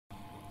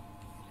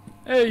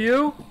Hey,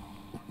 you!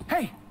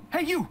 Hey,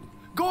 you!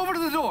 Go over to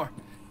the door.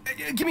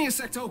 Give me a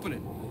sec to open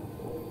it.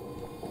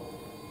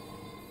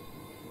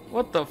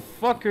 What the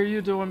fuck are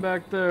you doing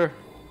back there?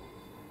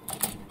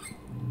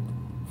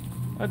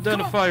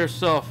 Identify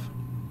yourself.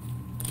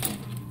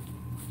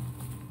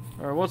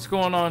 Alright, what's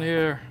going on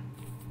here?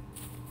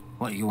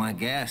 What, you want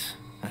gas?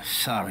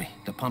 Sorry,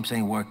 the pumps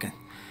ain't working.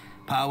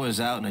 Power's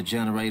out and the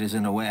generator's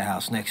in the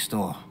warehouse next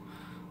door.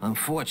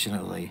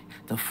 Unfortunately,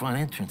 the front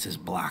entrance is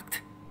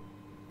blocked.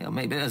 You know,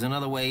 maybe there's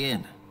another way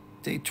in.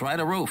 See, try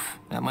the roof.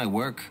 That might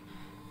work.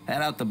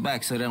 Head out the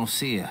back so they don't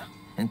see you.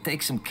 And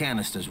take some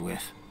canisters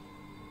with.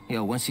 You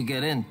know, once you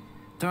get in,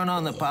 turn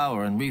on the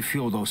power and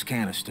refuel those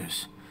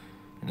canisters.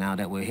 And now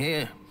that we're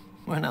here,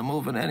 we're not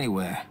moving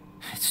anywhere.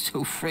 It's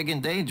too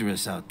friggin'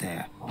 dangerous out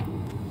there.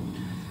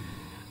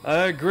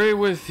 I agree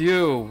with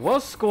you.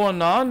 What's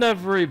going on,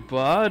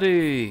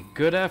 everybody?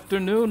 Good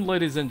afternoon,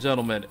 ladies and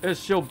gentlemen.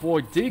 It's your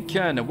boy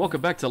DKEN, and welcome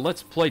back to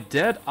Let's Play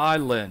Dead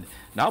Island.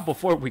 Now,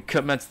 before we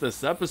commence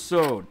this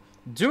episode,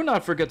 do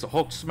not forget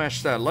to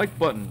smash that like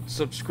button,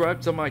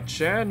 subscribe to my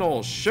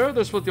channel, share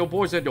this with your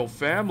boys and your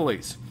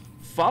families,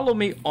 follow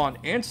me on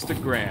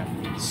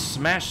Instagram,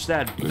 smash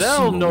that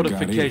bell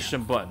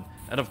notification button,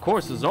 and of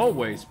course, as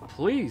always,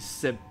 please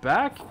sit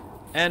back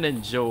and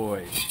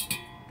enjoy.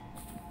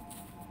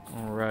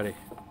 Alrighty.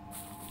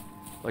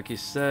 Like he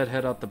said,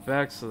 head out the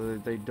back so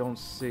that they don't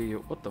see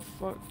you. What the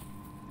fuck?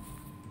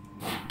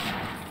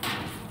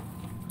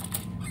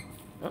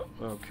 Oh,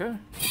 okay.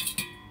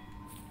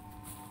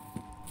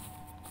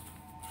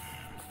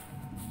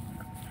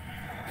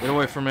 Get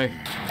away from me.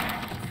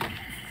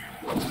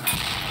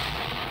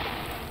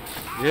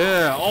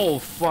 Yeah, oh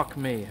fuck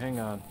me. Hang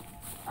on.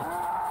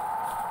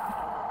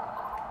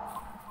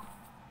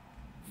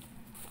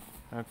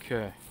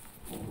 Okay.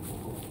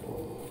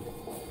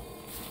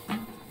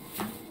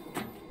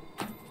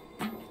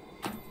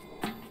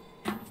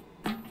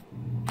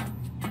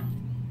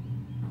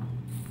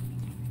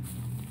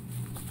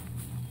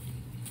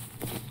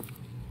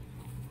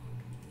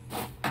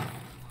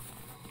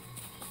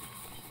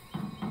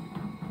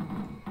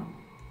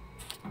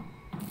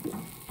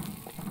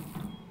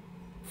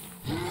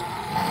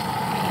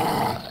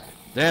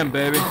 Damn,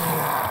 baby.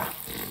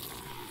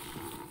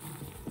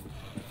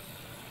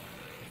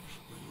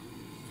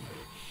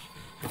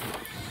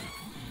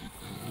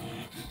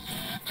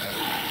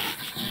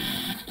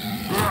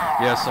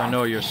 Yes, I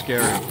know you're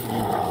scary.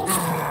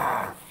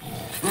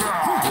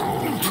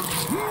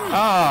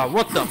 Ah,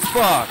 what the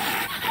fuck?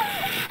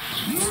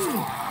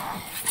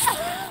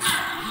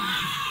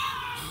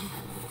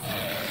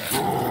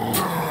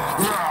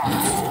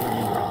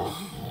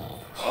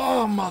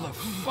 Oh,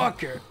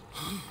 motherfucker.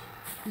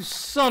 You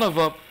son of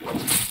a...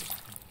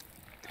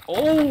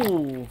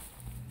 Oh!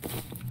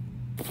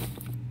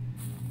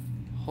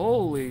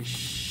 Holy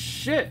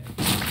shit!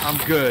 I'm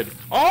good.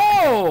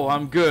 Oh!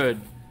 I'm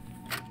good.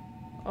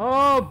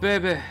 Oh,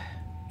 baby.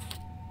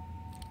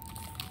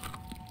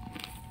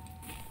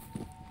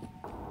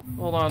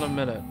 Hold on a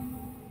minute.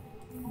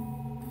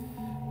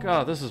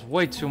 God, this is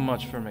way too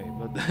much for me,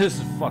 but this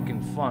is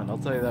fucking fun. I'll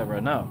tell you that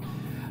right now.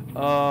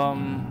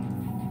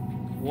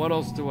 What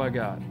else do I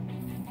got?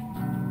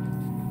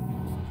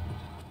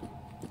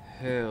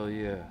 Hell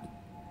yeah.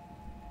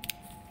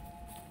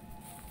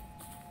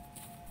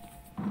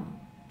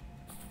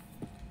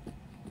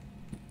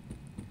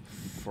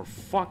 For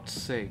fuck's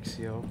sakes,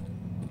 yo.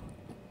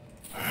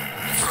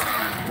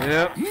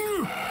 Yep.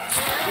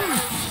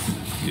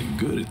 Getting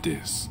good at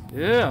this.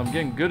 Yeah, I'm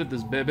getting good at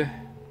this, baby.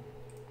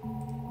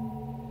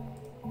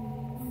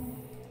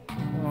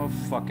 Oh,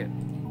 fuck it.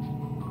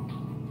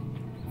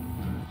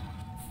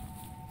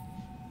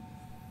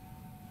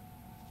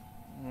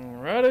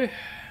 Alrighty.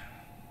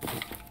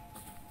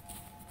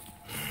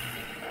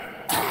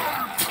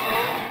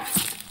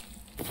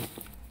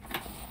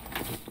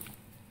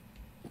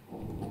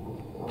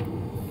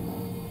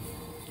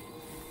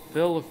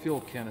 Fill a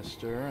fuel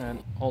canister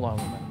and hold on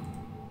a minute.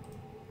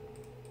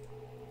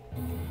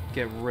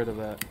 Get rid of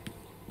that.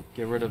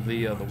 Get rid of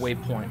the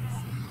waypoint.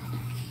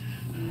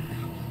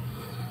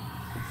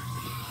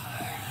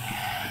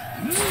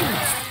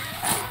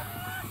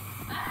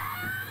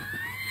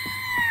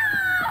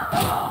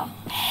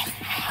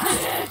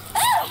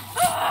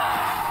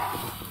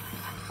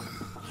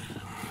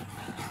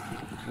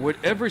 Would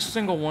every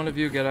single one of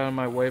you get out of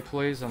my way,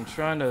 please? I'm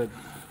trying to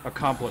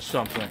accomplish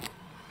something.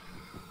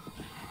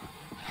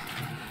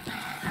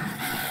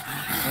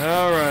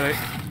 Alrighty.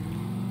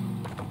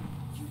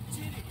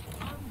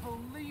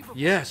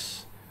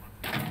 Yes.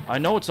 I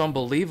know it's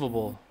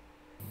unbelievable.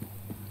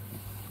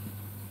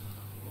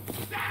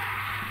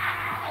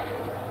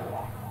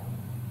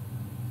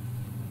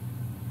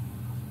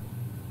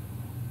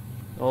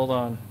 Hold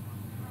on.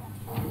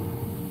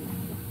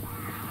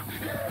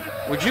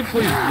 Would you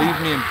please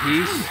leave me in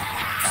peace?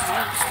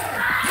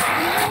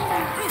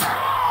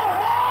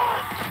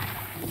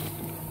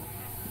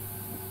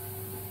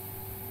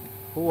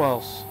 Who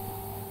else?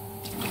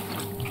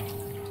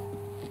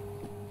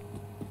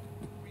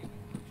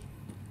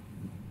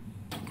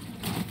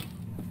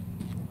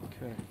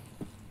 Okay.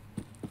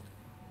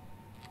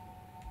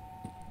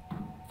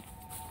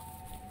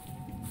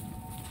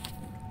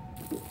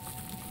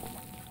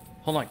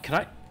 Hold on,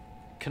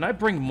 can I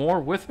bring more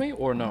with me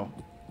or no?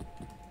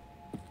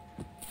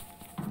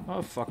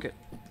 Oh, fuck it.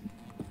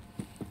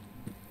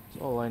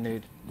 That's all I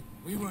need.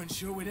 We weren't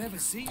sure we'd ever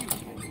see you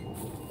again.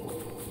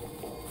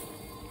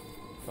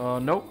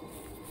 Nope.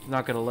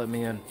 Not gonna let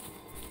me in.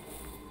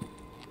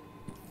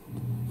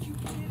 You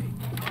did it.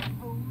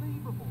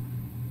 Unbelievable.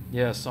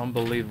 Yes,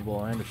 unbelievable.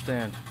 I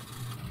understand.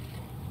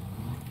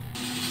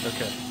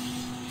 Okay.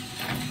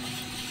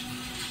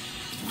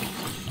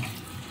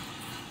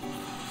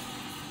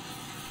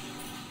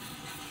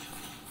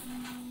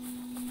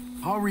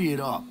 Hurry it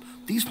up.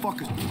 These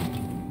fuckers...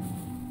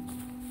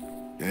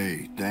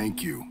 Hey,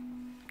 thank you.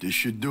 This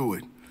should do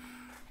it.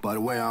 By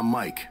the way, I'm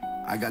Mike.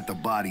 I got the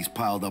bodies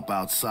piled up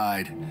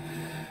outside.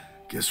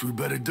 Guess we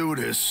better do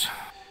this.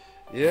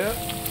 Yeah.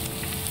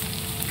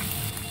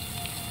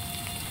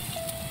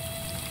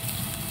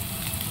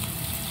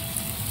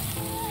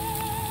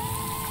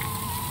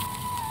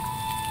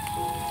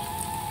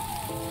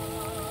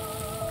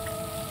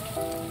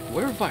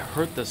 Where have I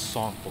heard this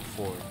song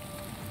before?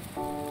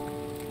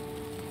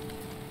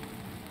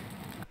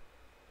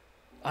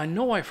 I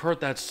know I've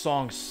heard that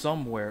song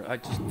somewhere. I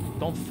just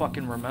don't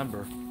fucking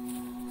remember.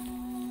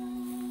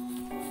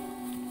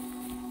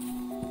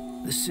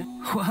 Listen.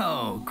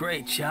 Whoa,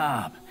 great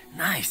job.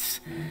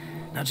 Nice.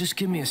 Now just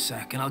give me a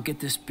sec and I'll get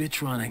this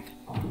bitch running.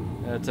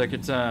 Yeah, take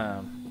your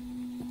time.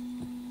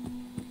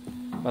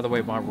 By the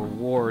way, my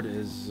reward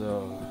is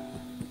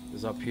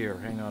up here.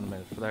 Hang on a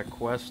minute. For that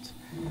quest,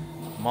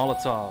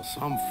 Molotov.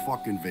 Some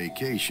fucking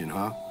vacation,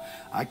 huh?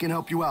 I can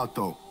help you out,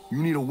 though.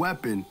 You need a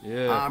weapon,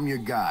 yeah. I'm your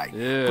guy.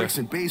 Yeah. Bricks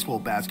and baseball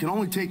bats can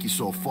only take you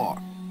so far.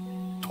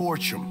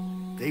 Torch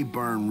them. They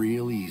burn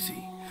real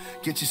easy.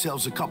 Get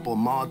yourselves a couple of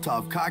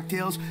Molotov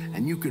cocktails,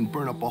 and you can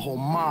burn up a whole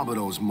mob of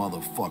those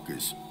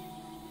motherfuckers.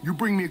 You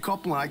bring me a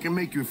couple, and I can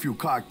make you a few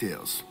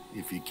cocktails,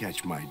 if you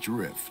catch my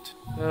drift.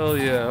 Hell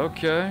yeah,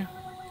 okay.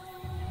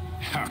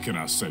 How can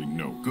I say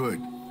no? Good.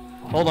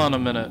 Hold on a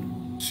minute.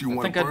 So you I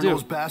want think to I burn do.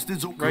 those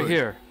bastards? Oh, Right good.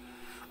 here.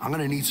 I'm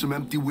gonna need some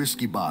empty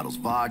whiskey bottles,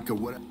 vodka,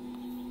 whatever.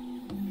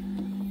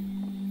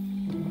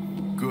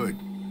 Good.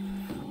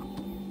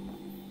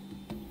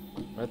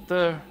 Right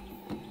there.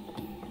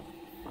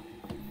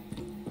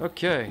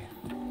 Okay.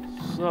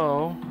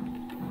 So,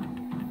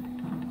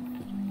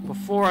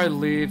 before I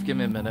leave, give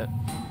me a minute.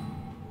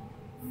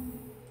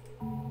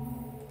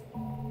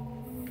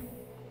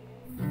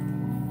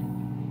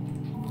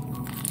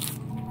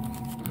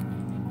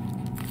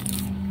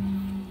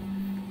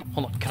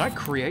 Hold on, can I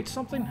create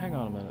something? Hang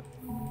on a minute.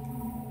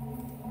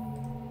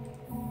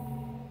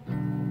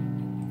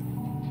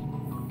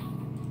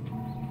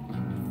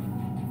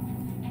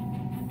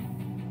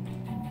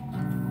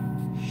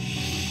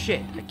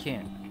 Shit, I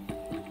can't.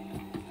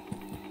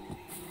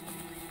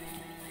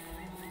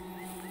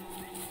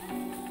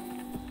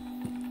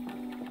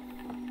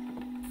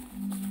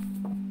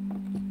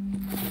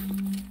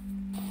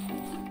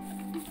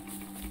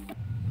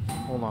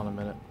 Hold on a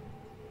minute.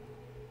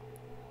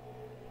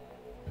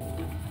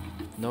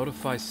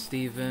 Notify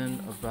Steven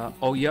about...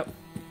 Oh, yep.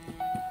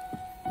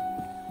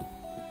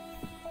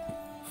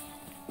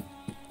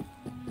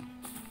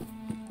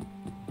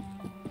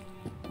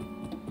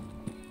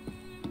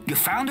 You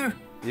found her?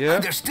 Yeah.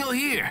 They're still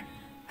here.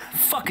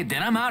 Fuck it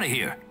then, I'm out of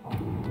here.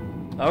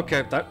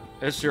 Okay,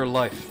 it's your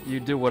life. You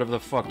do whatever the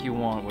fuck you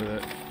want with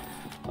it.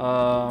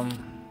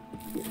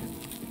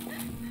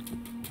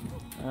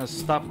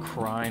 Stop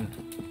crying.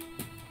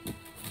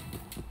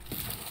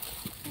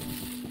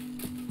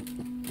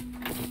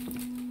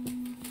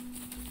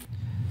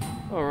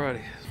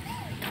 Alrighty.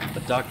 The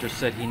doctor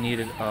said he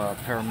needed a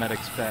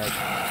paramedic's badge.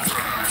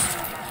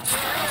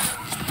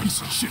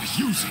 Piece of shit is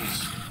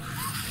useless.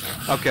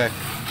 Okay.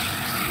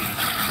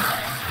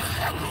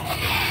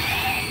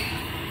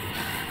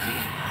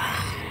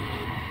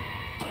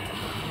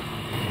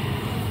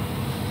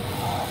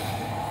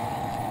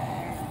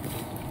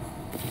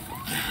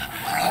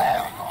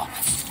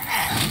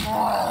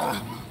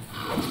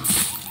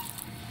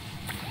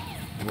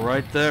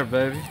 Right there,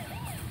 baby.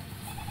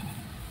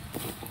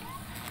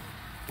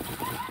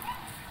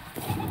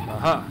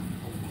 Aha.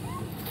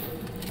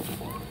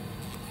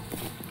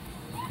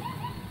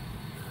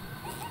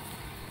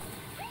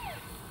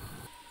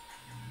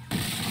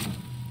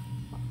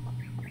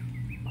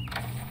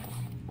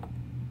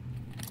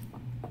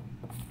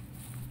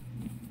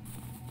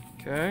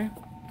 Okay.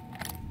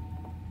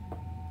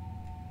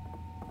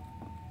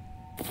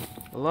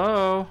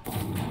 Hello?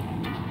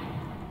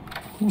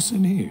 What's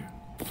in here?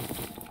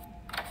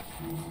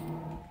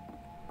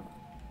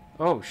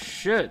 Oh,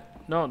 shit.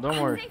 No,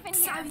 don't worry.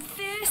 So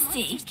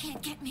thirsty.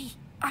 Can't get me.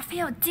 I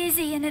feel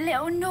dizzy and a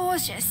little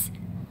nauseous.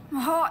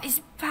 My heart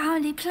is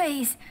pounding,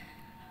 please.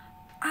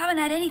 I haven't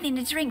had anything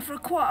to drink for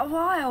quite a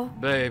while.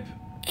 Babe.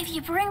 If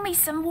you bring me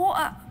some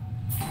water.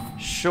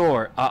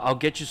 Sure, I'll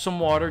get you some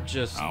water,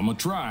 just... I'ma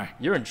try.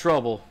 You're in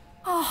trouble.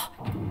 Oh.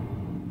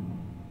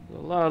 A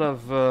lot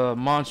of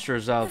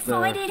monsters out there.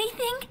 Find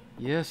anything?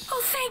 Yes.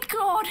 Oh, thank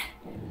God.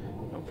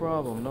 No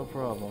problem, no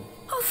problem.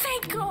 Oh,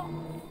 thank God.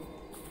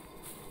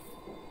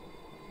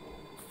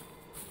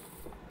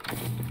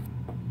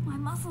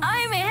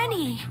 I'm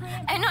Annie,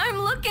 and I'm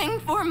looking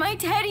for my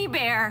teddy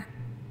bear.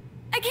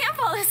 I can't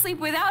fall asleep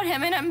without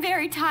him, and I'm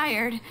very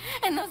tired.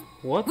 And the...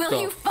 What Will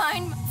the you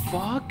find...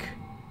 fuck?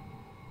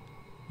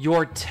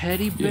 Your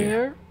teddy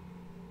bear?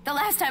 The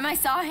last time I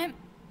saw him,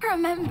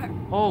 remember?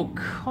 Oh,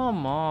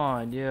 come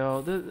on,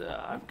 yo.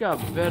 I've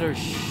got better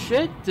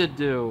shit to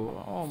do.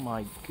 Oh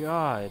my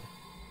god.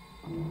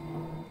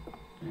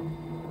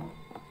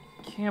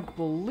 Can't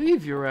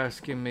believe you're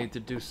asking me to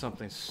do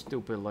something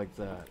stupid like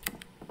that.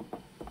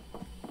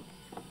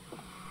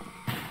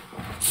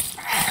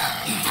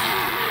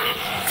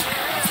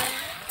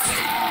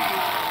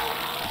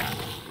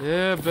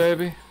 Yeah,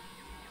 baby.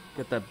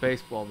 Get that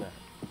baseball bat.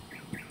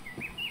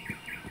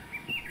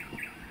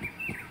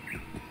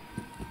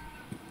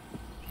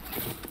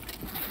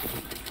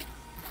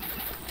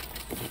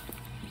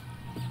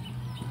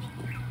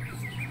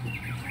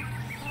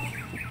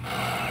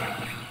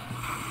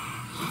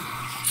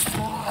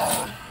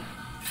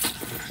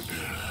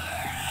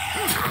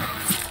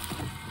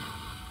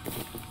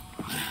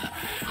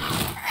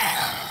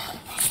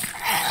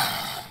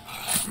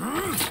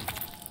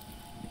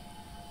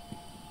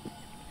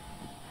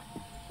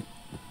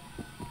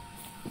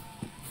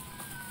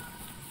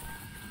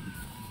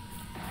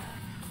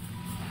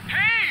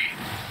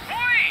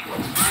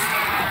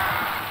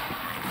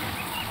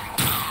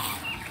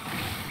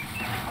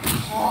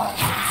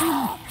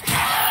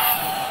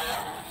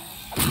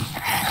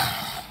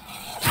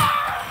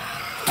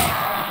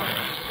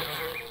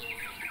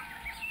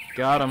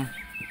 Got him.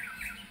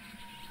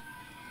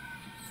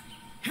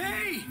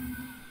 Hey!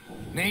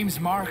 Name's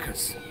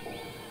Marcus.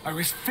 I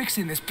was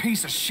fixing this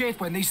piece of shit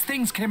when these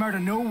things came out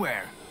of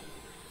nowhere.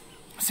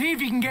 See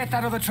if you can get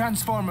that other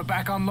transformer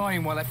back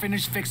online while I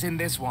finish fixing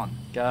this one.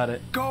 Got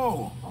it.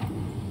 Go!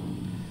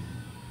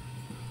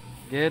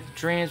 Get the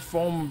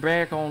transformer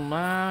back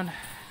online.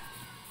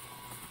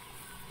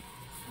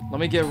 Let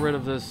me get rid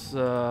of this,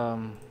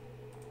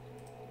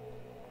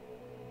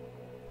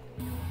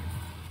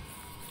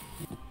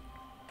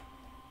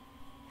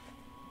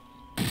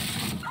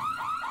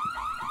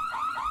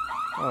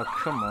 Oh,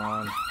 come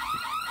on.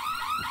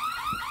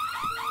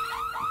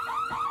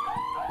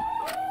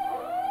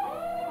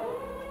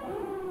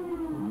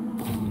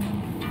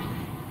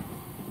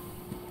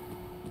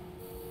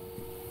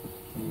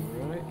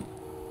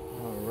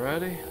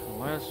 Alrighty.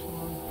 Last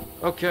one.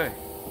 Okay.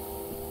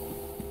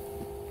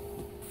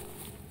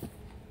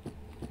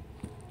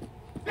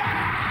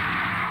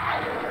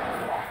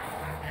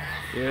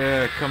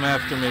 Yeah, come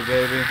after me,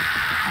 baby.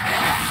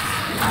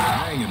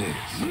 Hang it is.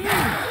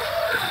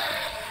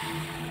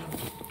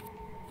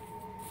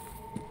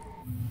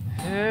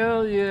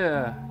 Hell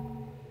yeah.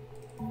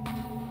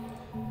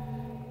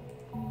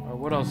 Alright,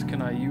 what else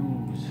can I use?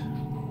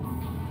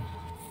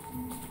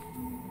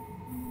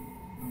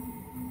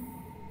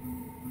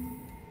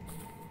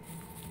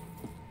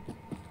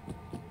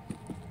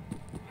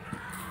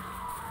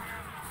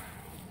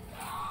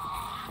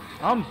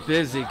 I'm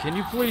busy. Can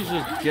you please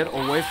just get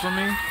away from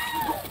me?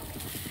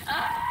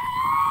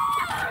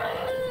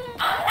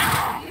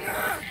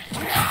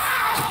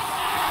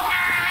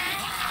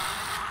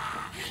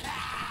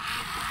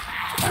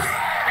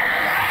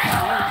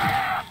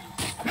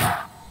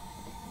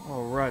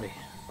 Alrighty.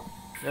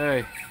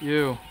 Hey,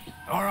 you.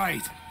 All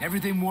right,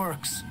 everything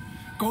works.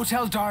 Go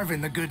tell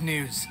Darwin the good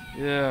news.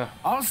 Yeah.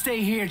 I'll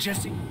stay here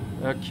just to...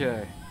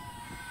 Okay.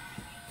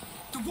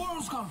 The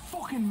world's gone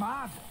fucking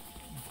mad.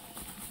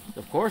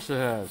 Of course it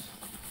has.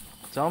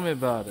 Tell me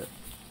about it.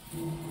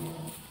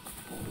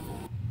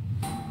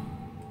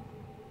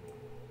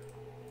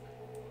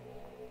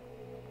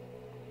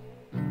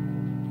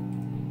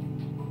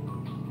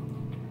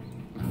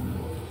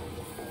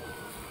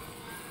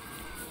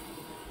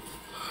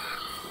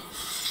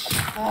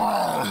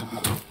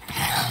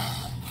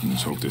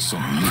 Let's hope there's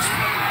something useful.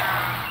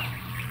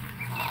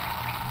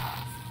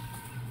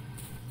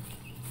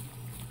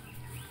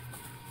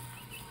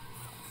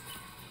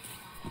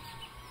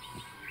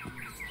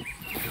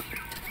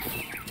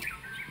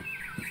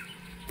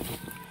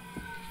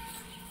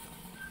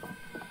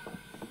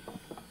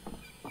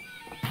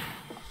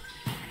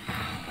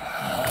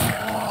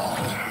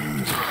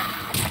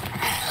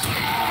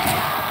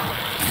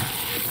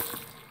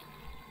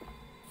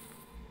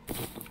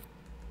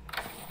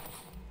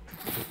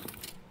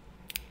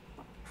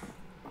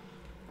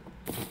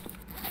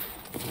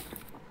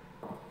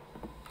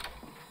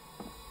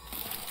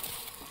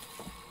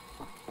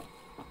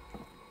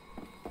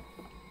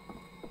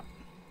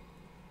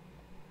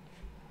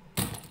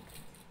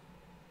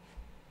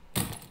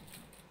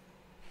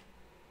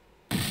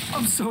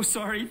 I'm so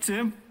sorry,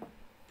 Tim.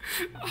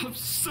 I'm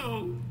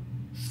so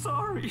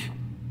sorry.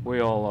 We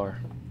all are.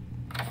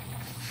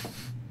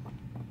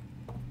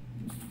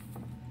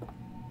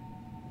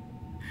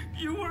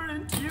 You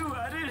weren't you.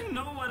 I didn't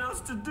know what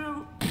else to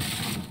do.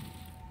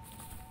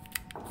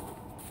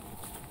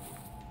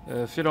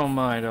 If you don't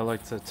mind, I'd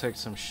like to take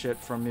some shit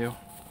from you.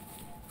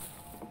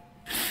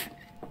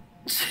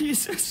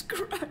 Jesus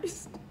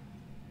Christ.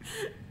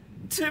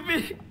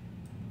 Timmy.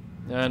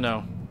 Yeah, I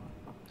know.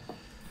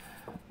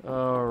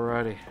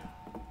 Alrighty.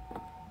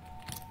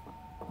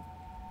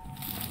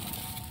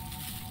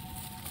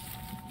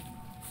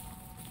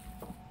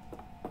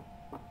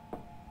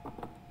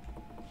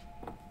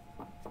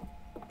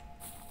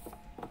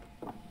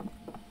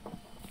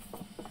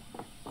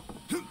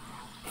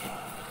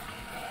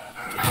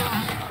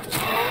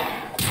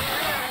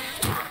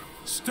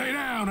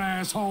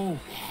 asshole.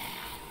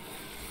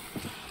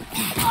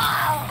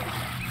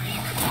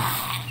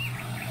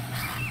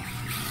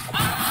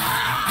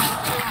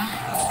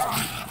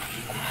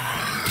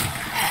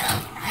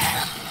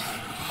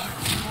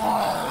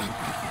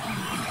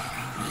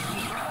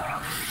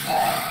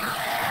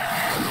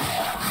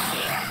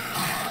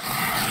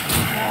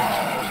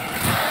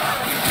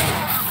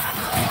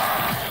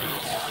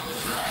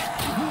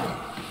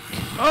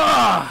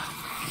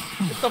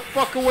 Get the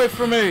fuck away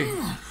from me!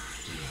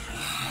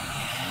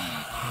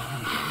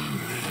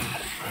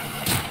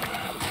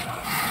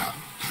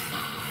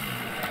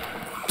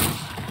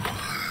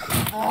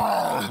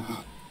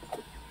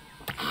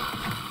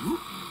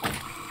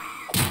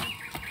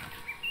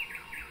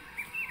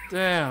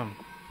 Damn.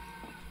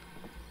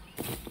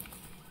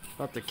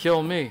 About to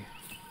kill me.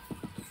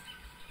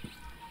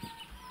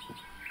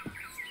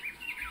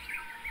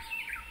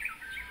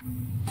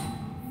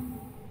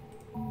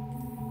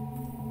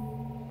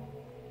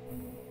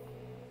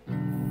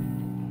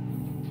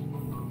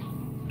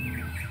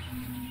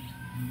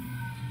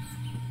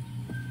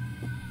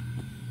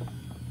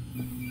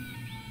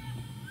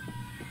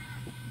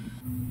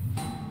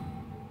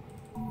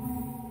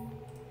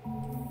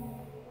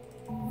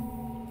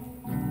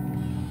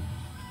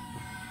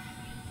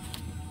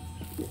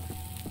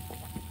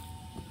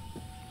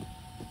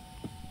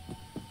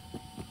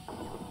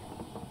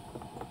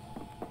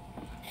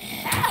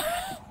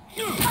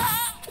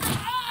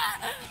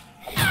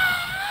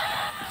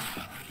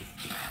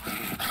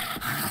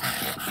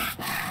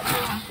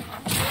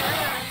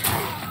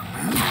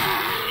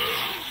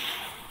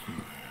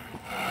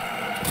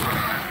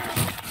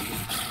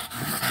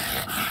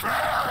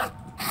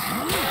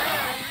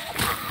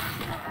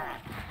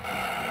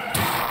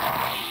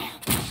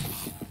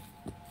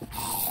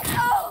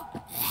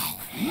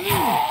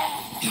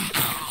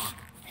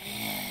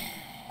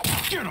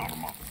 Get out of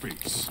my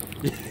face.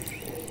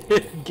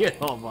 Get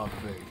on my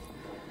face.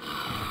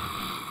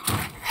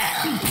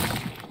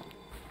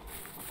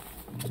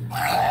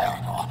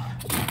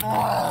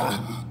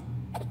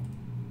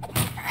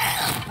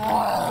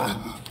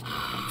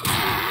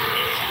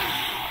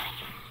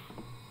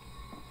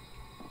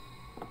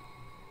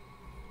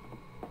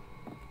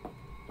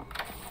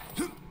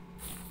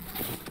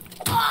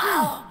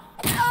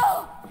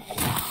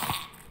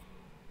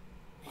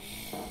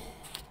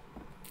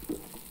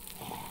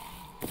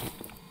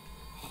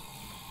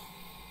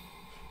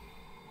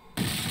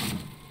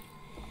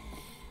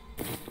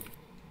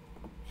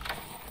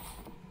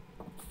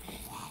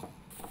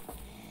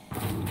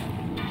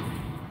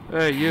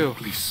 Hey, you.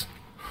 Please.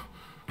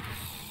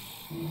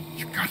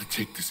 You gotta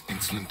take this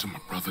insulin to my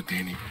brother,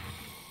 Danny.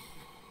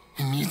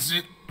 He needs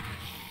it.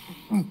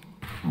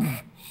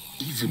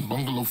 He's in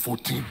bungalow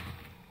 14.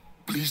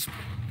 Please.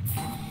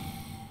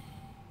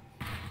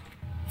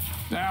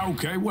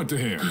 Okay, what the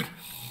hell?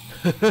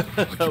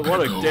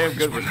 What a damn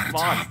good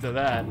response to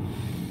that.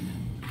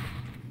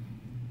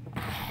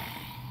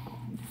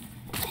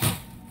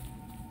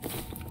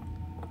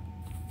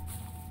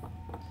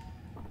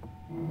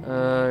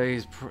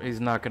 He's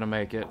not gonna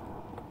make it.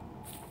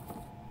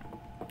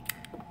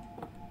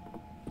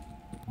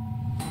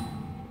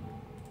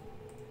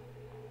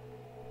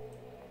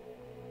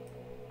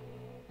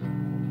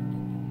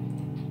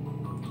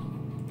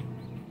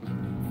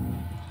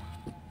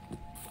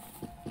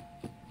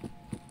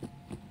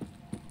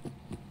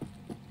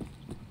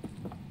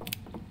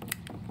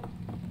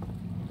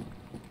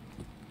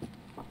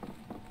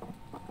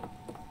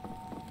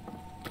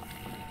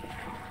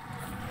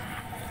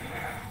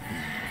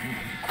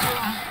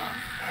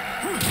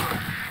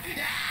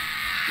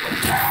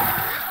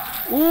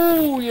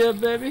 Ooh, yeah,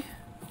 baby.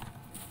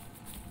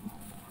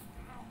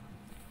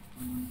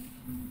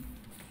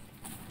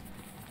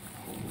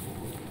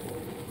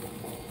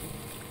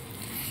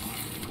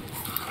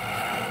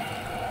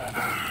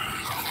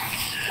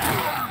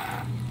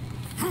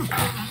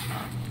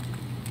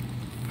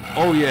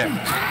 Oh, yeah.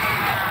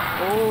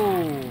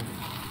 Oh.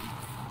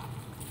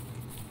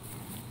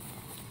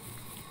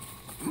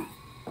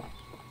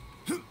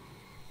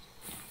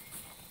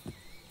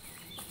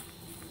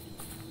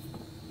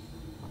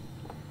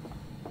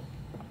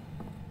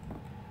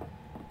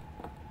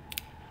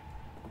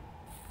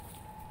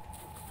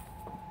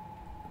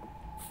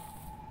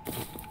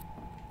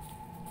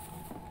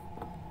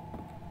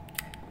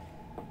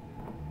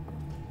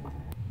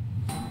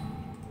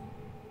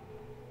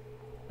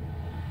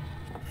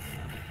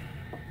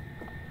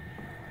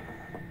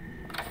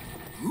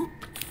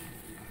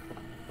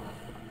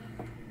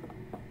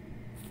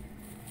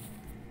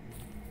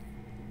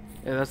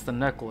 Yeah, that's the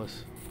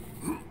necklace.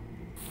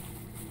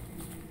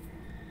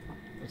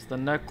 That's the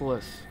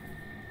necklace.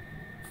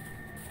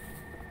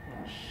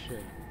 Oh,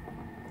 shit.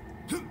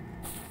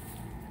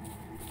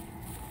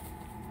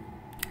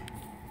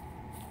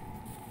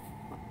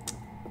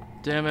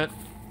 Damn it.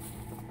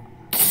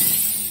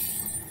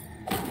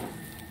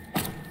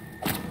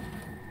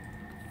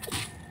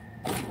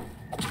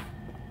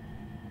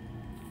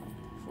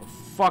 For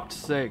fuck's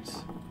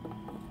sakes.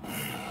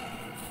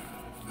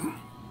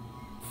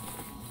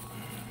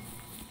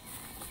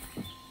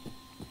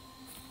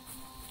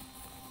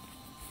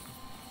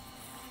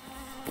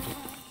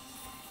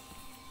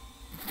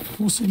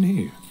 What's in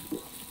here?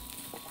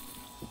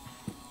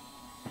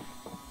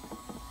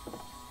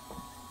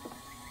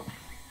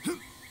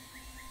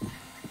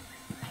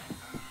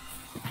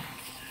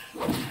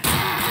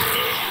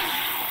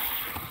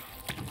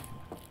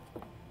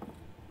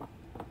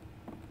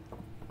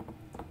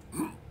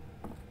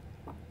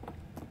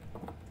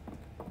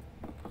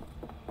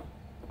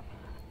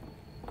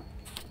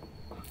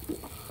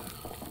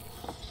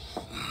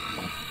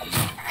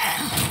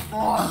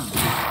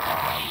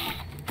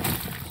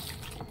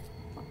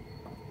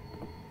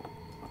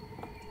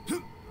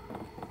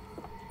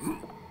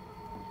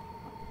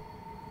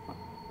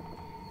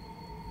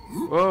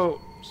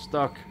 Whoa,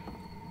 stuck.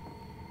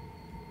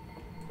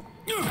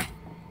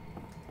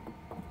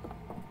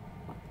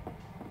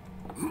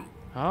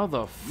 How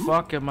the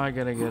fuck am I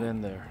gonna get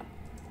in there?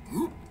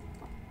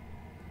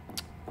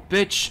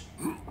 Bitch!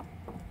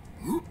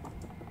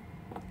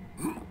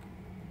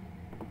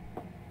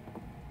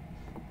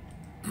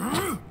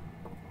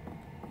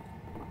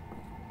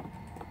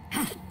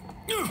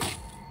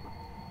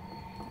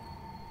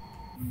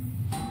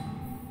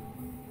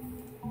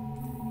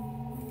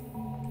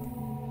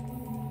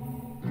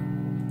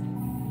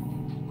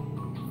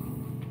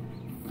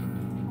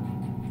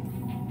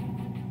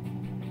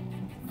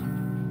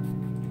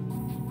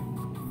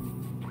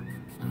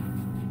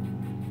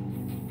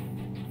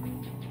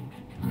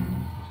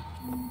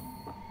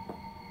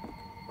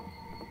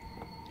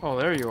 Oh,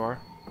 there you are.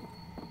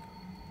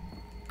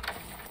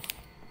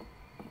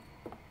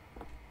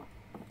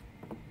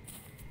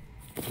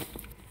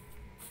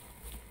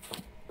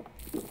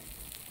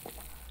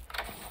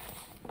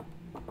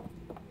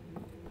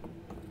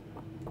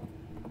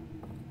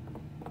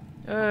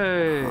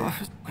 Hey.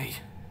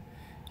 Wait,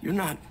 you're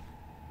not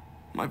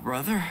my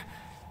brother?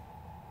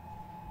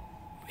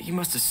 He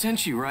must have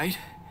sent you, right?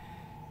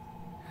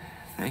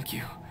 Thank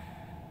you.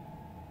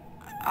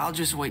 I'll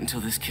just wait until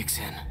this kicks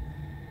in.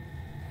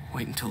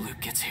 Wait until Luke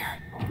gets here.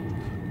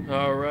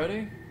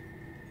 Alrighty.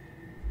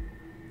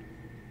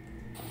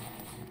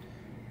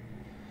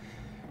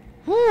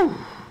 Whew.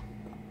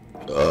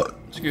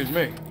 Excuse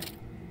me.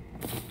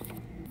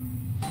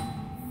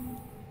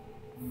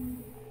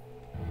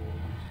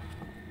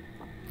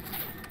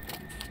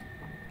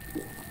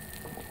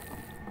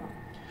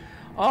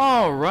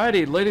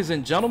 Alrighty, ladies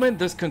and gentlemen,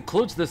 this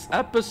concludes this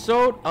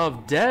episode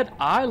of Dead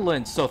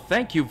Island. So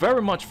thank you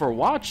very much for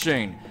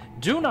watching.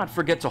 Do not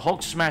forget to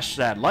Hulk smash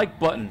that like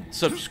button,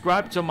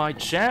 subscribe to my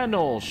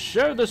channel,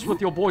 share this with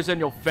your boys and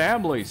your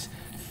families,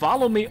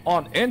 follow me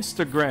on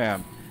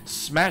Instagram,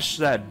 smash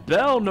that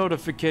bell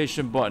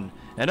notification button,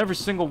 and every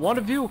single one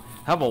of you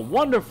have a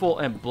wonderful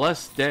and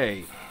blessed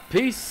day.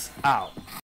 Peace out.